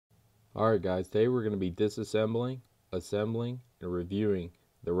Alright guys, today we're going to be disassembling, assembling, and reviewing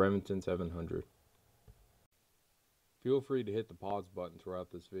the Remington 700. Feel free to hit the pause button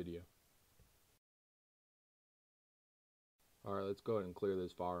throughout this video. Alright, let's go ahead and clear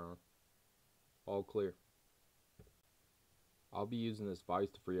this firearm. All clear. I'll be using this vise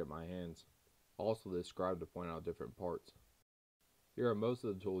to free up my hands. Also this scribe to point out different parts. Here are most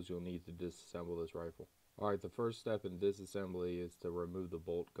of the tools you'll need to disassemble this rifle. Alright, the first step in disassembly is to remove the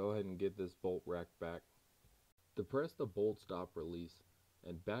bolt. Go ahead and get this bolt rack back. Depress the bolt stop release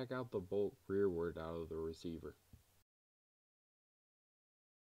and back out the bolt rearward out of the receiver.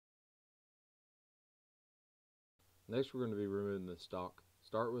 Next we're going to be removing the stock.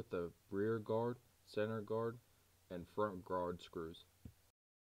 Start with the rear guard, center guard, and front guard screws.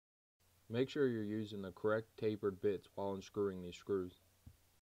 Make sure you're using the correct tapered bits while unscrewing these screws.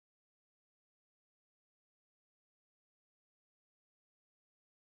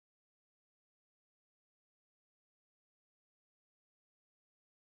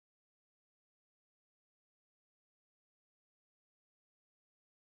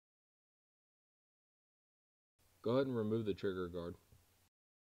 Go ahead and remove the trigger guard.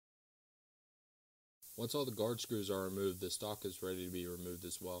 Once all the guard screws are removed, the stock is ready to be removed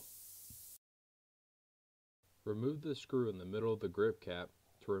as well. Remove the screw in the middle of the grip cap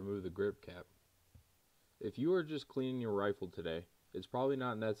to remove the grip cap. If you are just cleaning your rifle today, it's probably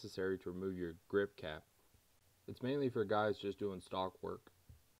not necessary to remove your grip cap. It's mainly for guys just doing stock work.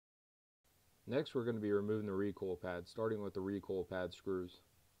 Next we're going to be removing the recoil pad, starting with the recoil pad screws.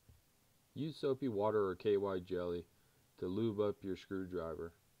 Use soapy water or KY jelly to lube up your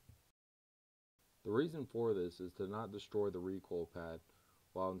screwdriver. The reason for this is to not destroy the recoil pad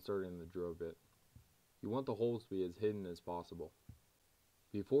while inserting the drill bit. You want the holes to be as hidden as possible.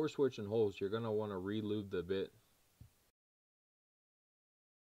 Before switching holes, you're going to want to re-lube the bit.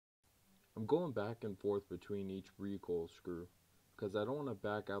 I'm going back and forth between each recoil screw because I don't want to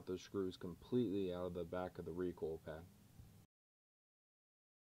back out the screws completely out of the back of the recoil pad.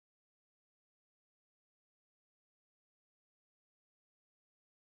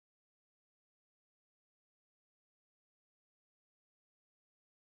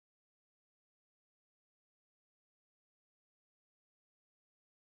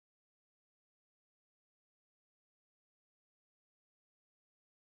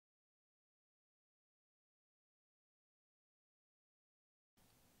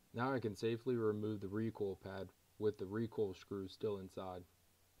 Now I can safely remove the recoil pad with the recoil screw still inside.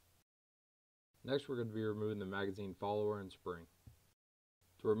 Next we're going to be removing the magazine follower and spring.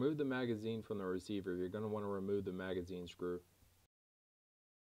 To remove the magazine from the receiver, you're going to want to remove the magazine screw.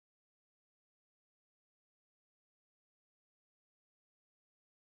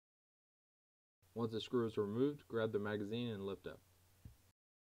 Once the screw is removed, grab the magazine and lift up.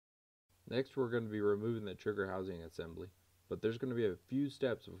 Next we're going to be removing the trigger housing assembly, but there's going to be a few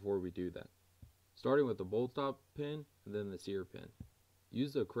steps before we do that. Starting with the bolt stop pin and then the sear pin.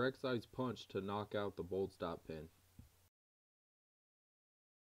 Use the correct size punch to knock out the bolt stop pin.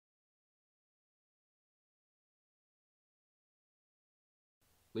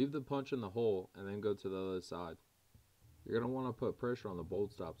 Leave the punch in the hole and then go to the other side. You're going to want to put pressure on the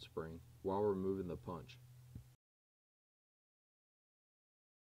bolt stop spring while removing the punch.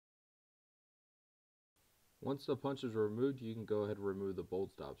 Once the punch is removed, you can go ahead and remove the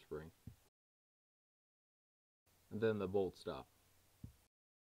bolt stop spring. And then the bolt stop.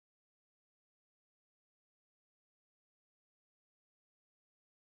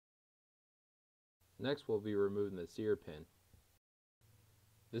 Next we'll be removing the sear pin.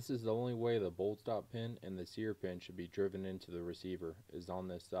 This is the only way the bolt stop pin and the sear pin should be driven into the receiver, is on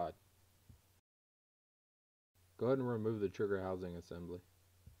this side. Go ahead and remove the trigger housing assembly.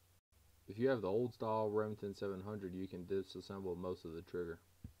 If you have the old style Remington 700, you can disassemble most of the trigger.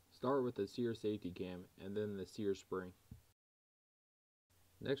 Start with the sear safety cam and then the sear spring.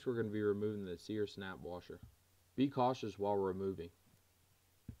 Next we're going to be removing the sear snap washer. Be cautious while removing.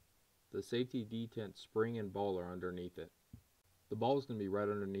 The safety detent spring and ball are underneath it. The ball is going to be right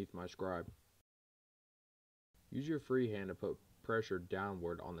underneath my scribe. Use your free hand to put pressure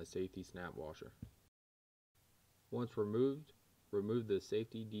downward on the safety snap washer. Once removed, remove the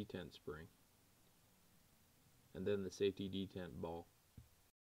safety detent spring and then the safety detent ball.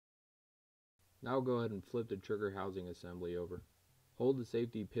 Now go ahead and flip the trigger housing assembly over. Hold the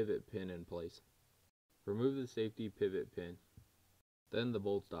safety pivot pin in place. Remove the safety pivot pin, then the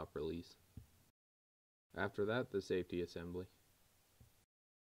bolt stop release. After that, the safety assembly.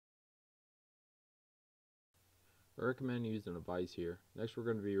 I recommend using a vise here. Next we're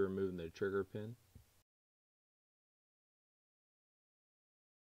going to be removing the trigger pin.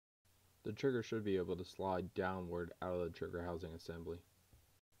 The trigger should be able to slide downward out of the trigger housing assembly,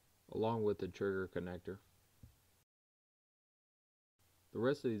 along with the trigger connector. The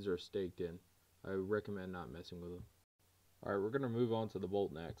rest of these are staked in. I recommend not messing with them. Alright, we're going to move on to the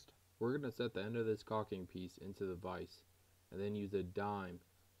bolt next. We're going to set the end of this caulking piece into the vise, and then use a dime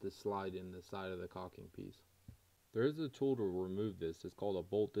to slide in the side of the caulking piece. There is a tool to remove this. It's called a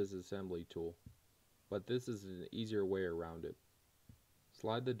bolt disassembly tool, but this is an easier way around it.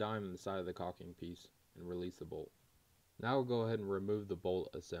 Slide the dime in the side of the caulking piece and release the bolt. Now we'll go ahead and remove the bolt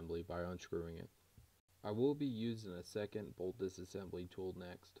assembly by unscrewing it. I will be using a second bolt disassembly tool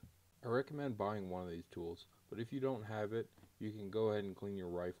next. I recommend buying one of these tools, but if you don't have it, you can go ahead and clean your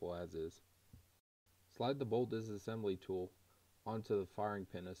rifle as is. Slide the bolt disassembly tool onto the firing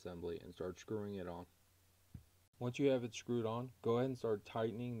pin assembly and start screwing it on. Once you have it screwed on, go ahead and start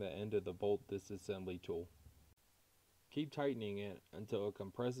tightening the end of the bolt disassembly tool. Keep tightening it until it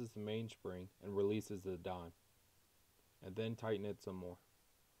compresses the mainspring and releases the dime, and then tighten it some more.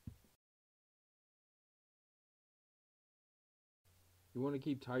 You want to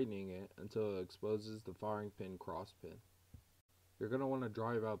keep tightening it until it exposes the firing pin cross pin. You're going to want to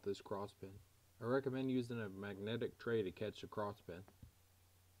drive out this cross pin. I recommend using a magnetic tray to catch the cross pin.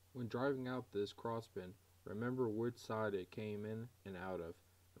 When driving out this cross pin, remember which side it came in and out of,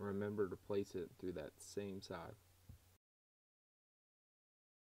 and remember to place it through that same side.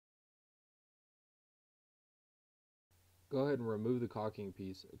 Go ahead and remove the caulking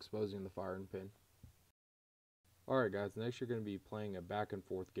piece, exposing the firing pin. Alright guys, next you're going to be playing a back and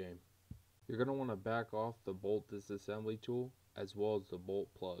forth game. You're going to want to back off the bolt disassembly tool as well as the bolt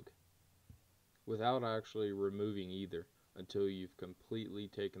plug, without actually removing either until you've completely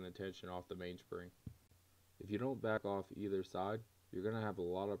taken the tension off the mainspring. If you don't back off either side, you're going to have a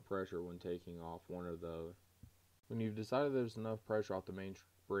lot of pressure when taking off one or the other. When you've decided there's enough pressure off the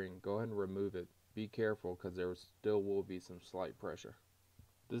mainspring, go ahead and remove it. Be careful because there still will be some slight pressure.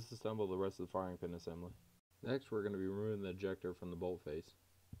 Disassemble the rest of the firing pin assembly. Next, we're going to be removing the ejector from the bolt face.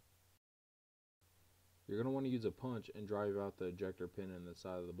 You're going to want to use a punch and drive out the ejector pin in the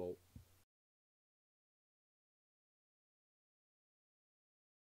side of the bolt.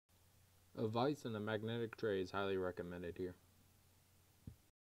 A vise and a magnetic tray is highly recommended here.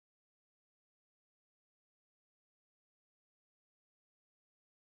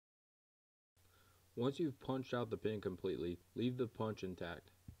 Once you've punched out the pin completely, leave the punch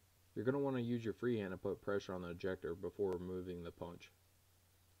intact. You're going to want to use your free hand to put pressure on the ejector before removing the punch,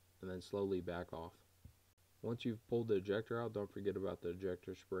 and then slowly back off. Once you've pulled the ejector out, don't forget about the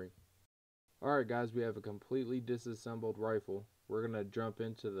ejector spring. Alright guys, we have a completely disassembled rifle. We're going to jump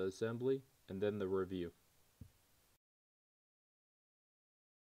into the assembly and then the review.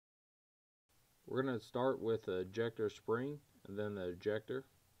 We're going to start with the ejector spring and then the ejector.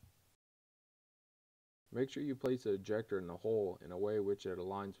 Make sure you place the ejector in the hole in a way which it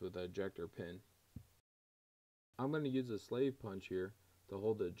aligns with the ejector pin. I'm going to use a slave punch here to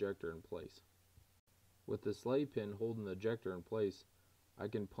hold the ejector in place. With the slave pin holding the ejector in place, I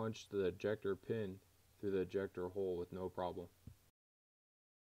can punch the ejector pin through the ejector hole with no problem.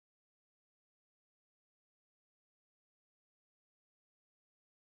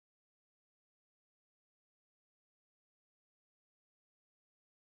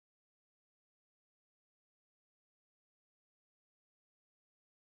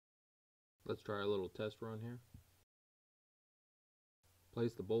 Let's try a little test run here.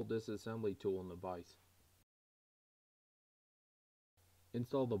 Place the bolt disassembly tool in the vise.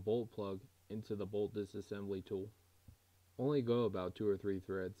 Install the bolt plug into the bolt disassembly tool. Only go about 2 or 3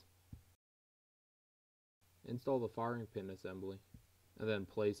 threads. Install the firing pin assembly, and then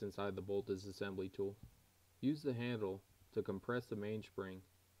place inside the bolt disassembly tool. Use the handle to compress the mainspring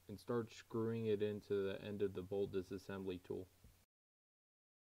and start screwing it into the end of the bolt disassembly tool.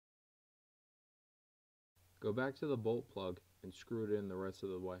 Go back to the bolt plug and screw it in the rest of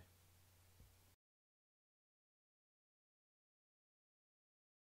the way.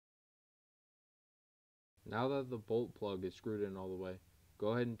 Now that the bolt plug is screwed in all the way,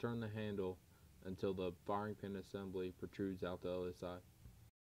 go ahead and turn the handle until the firing pin assembly protrudes out the other side.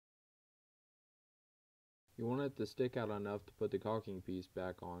 You want it to stick out enough to put the caulking piece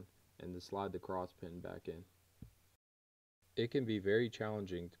back on and to slide the cross pin back in. It can be very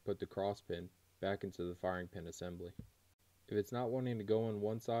challenging to put the cross pin back into the firing pin assembly. If it's not wanting to go on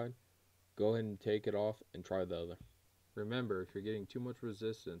one side, go ahead and take it off and try the other. Remember, if you're getting too much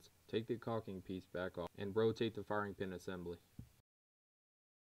resistance, take the caulking piece back off and rotate the firing pin assembly.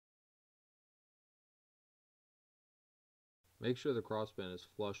 Make sure the cross pin is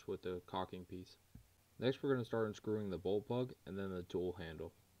flush with the caulking piece. Next, we're going to start unscrewing the bolt plug and then the tool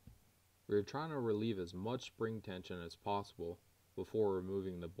handle. We are trying to relieve as much spring tension as possible before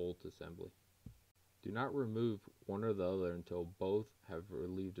removing the bolt assembly. Do not remove one or the other until both have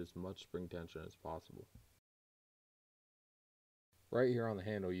relieved as much spring tension as possible. Right here on the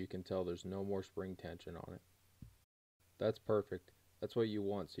handle you can tell there's no more spring tension on it. That's perfect. That's what you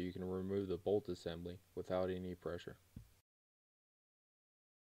want so you can remove the bolt assembly without any pressure.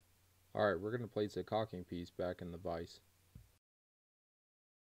 Alright, we're going to place the cocking piece back in the vise.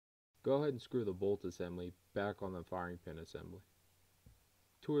 Go ahead and screw the bolt assembly back on the firing pin assembly.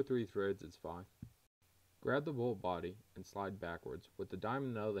 2 or 3 threads is fine. Grab the bolt body and slide backwards. With the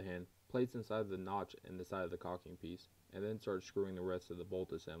diamond in the other hand, place inside the notch in the side of the cocking piece, and then start screwing the rest of the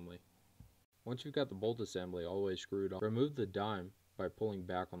bolt assembly. Once you've got the bolt assembly all the way screwed on, remove the dime by pulling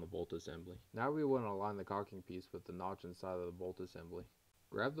back on the bolt assembly. Now we want to align the cocking piece with the notch inside of the bolt assembly.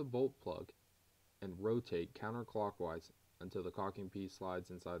 Grab the bolt plug and rotate counterclockwise until the cocking piece slides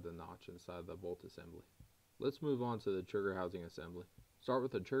inside the notch inside the bolt assembly. Let's move on to the trigger housing assembly. Start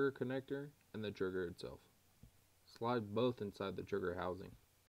with the trigger connector and the trigger itself. Slide both inside the trigger housing.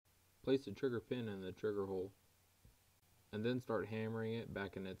 Place the trigger pin in the trigger hole and then start hammering it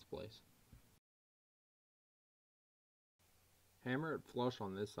back in its place. Hammer it flush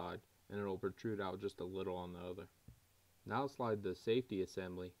on this side and it will protrude out just a little on the other. Now slide the safety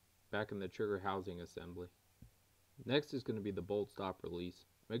assembly back in the trigger housing assembly. Next is going to be the bolt stop release.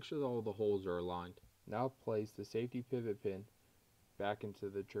 Make sure that all the holes are aligned. Now place the safety pivot pin back into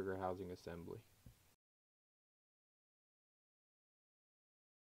the trigger housing assembly.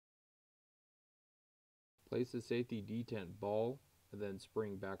 Place the safety detent ball and then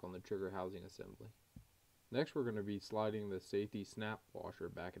spring back on the trigger housing assembly. Next we're going to be sliding the safety snap washer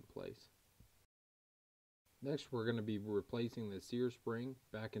back in place. Next we're going to be replacing the sear spring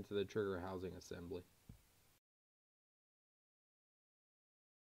back into the trigger housing assembly.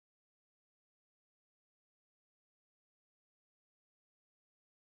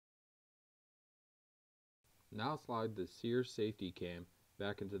 Now slide the sear safety cam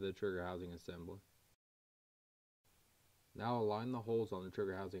back into the trigger housing assembly. Now align the holes on the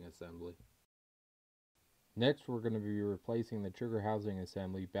trigger housing assembly. Next we're going to be replacing the trigger housing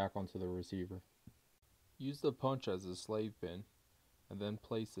assembly back onto the receiver. Use the punch as a slave pin and then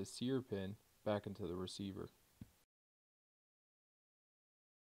place the sear pin back into the receiver.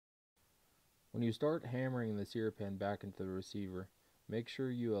 When you start hammering the sear pin back into the receiver, make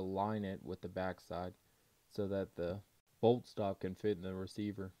sure you align it with the backside so that the bolt stop can fit in the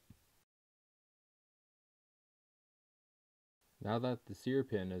receiver. Now that the sear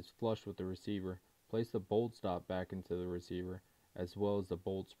pin is flush with the receiver, place the bolt stop back into the receiver as well as the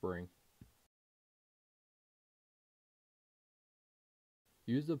bolt spring.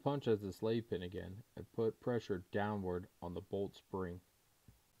 Use the punch as the slave pin again and put pressure downward on the bolt spring.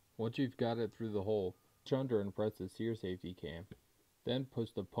 Once you've got it through the hole, push under and press the sear safety cam. Then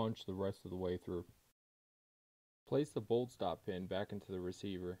push the punch the rest of the way through. Place the bolt stop pin back into the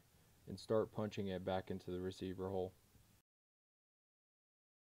receiver and start punching it back into the receiver hole.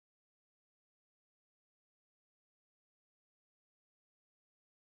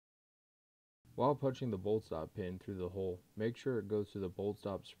 While punching the bolt stop pin through the hole, make sure it goes through the bolt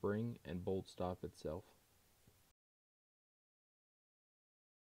stop spring and bolt stop itself.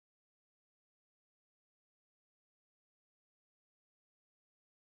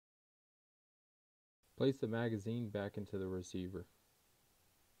 Place the magazine back into the receiver.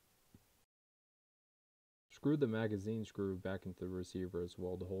 Screw the magazine screw back into the receiver as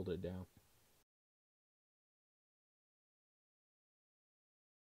well to hold it down.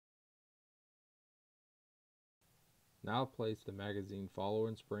 Now place the magazine follower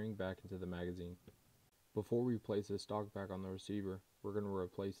and spring back into the magazine. Before we place the stock back on the receiver, we're going to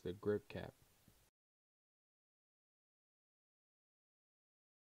replace the grip cap.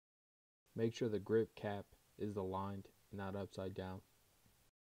 Make sure the grip cap is aligned, not upside down.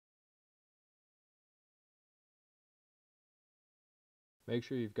 Make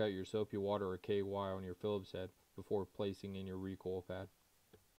sure you've got your soapy water or KY on your Phillips head before placing in your recoil pad.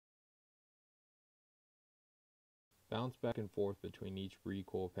 Bounce back and forth between each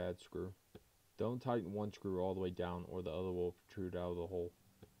recoil pad screw. Don't tighten one screw all the way down or the other will protrude out of the hole.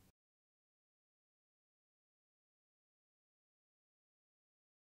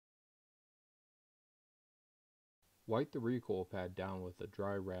 Wipe the recoil pad down with a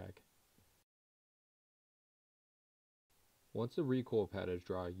dry rag. Once the recoil pad is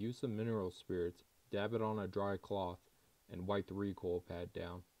dry, use some mineral spirits, dab it on a dry cloth, and wipe the recoil pad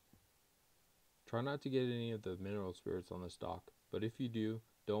down. Try not to get any of the mineral spirits on the stock, but if you do,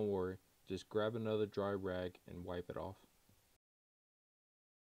 don't worry, just grab another dry rag and wipe it off.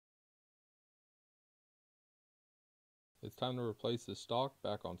 It's time to replace the stock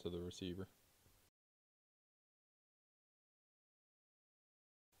back onto the receiver.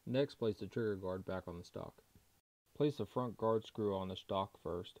 Next, place the trigger guard back on the stock. Place the front guard screw on the stock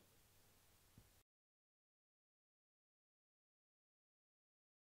first.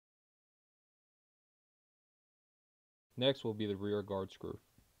 Next will be the rear guard screw.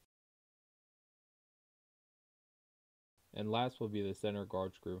 And last will be the center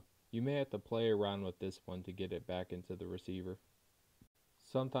guard screw. You may have to play around with this one to get it back into the receiver.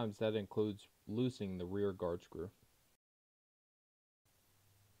 Sometimes that includes loosening the rear guard screw.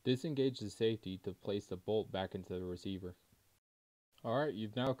 Disengage the safety to place the bolt back into the receiver. Alright,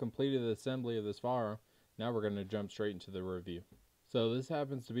 you've now completed the assembly of this firearm. Now we're going to jump straight into the review. So this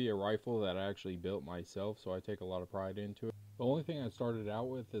happens to be a rifle that I actually built myself, so I take a lot of pride into it. The only thing I started out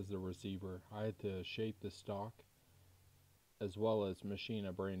with is the receiver. I had to shape the stock as well as machine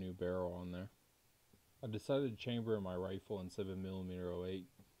a brand new barrel on there. I decided to chamber my rifle in 7mm 08.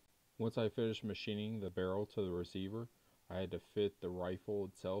 Once I finished machining the barrel to the receiver, I had to fit the rifle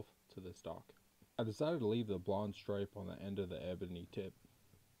itself to the stock. I decided to leave the blonde stripe on the end of the ebony tip.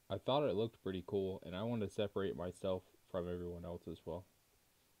 I thought it looked pretty cool and I wanted to separate myself from everyone else as well.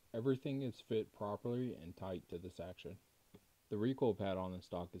 Everything is fit properly and tight to this action. The recoil pad on the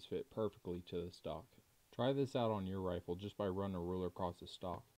stock is fit perfectly to the stock. Try this out on your rifle just by running a ruler across the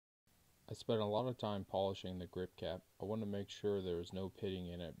stock. I spent a lot of time polishing the grip cap. I wanted to make sure there was no pitting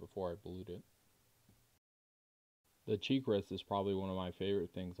in it before I blued it. The cheek rest is probably one of my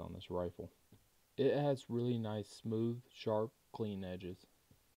favorite things on this rifle. It has really nice, smooth, sharp, clean edges.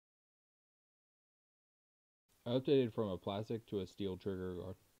 I updated from a plastic to a steel trigger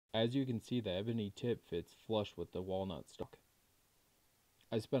guard. As you can see, the ebony tip fits flush with the walnut stock.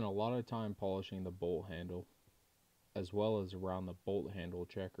 I spent a lot of time polishing the bolt handle, as well as around the bolt handle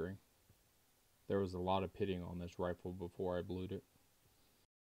checkering. There was a lot of pitting on this rifle before I blued it.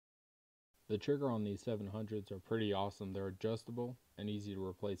 The trigger on these 700s are pretty awesome. They're adjustable and easy to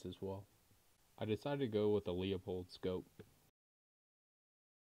replace as well. I decided to go with a Leopold scope.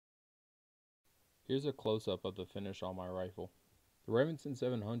 Here's a close-up of the finish on my rifle. The Remington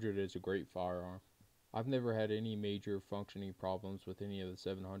 700 is a great firearm. I've never had any major functioning problems with any of the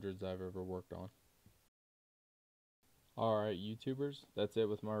 700s I've ever worked on. Alright YouTubers, that's it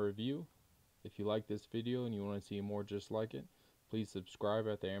with my review. If you like this video and you want to see more just like it, please subscribe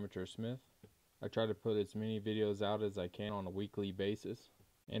at the Amateur Smith. I try to put as many videos out as I can on a weekly basis.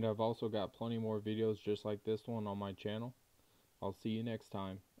 And I've also got plenty more videos just like this one on my channel. I'll see you next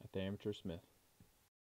time at the Amateur Smith.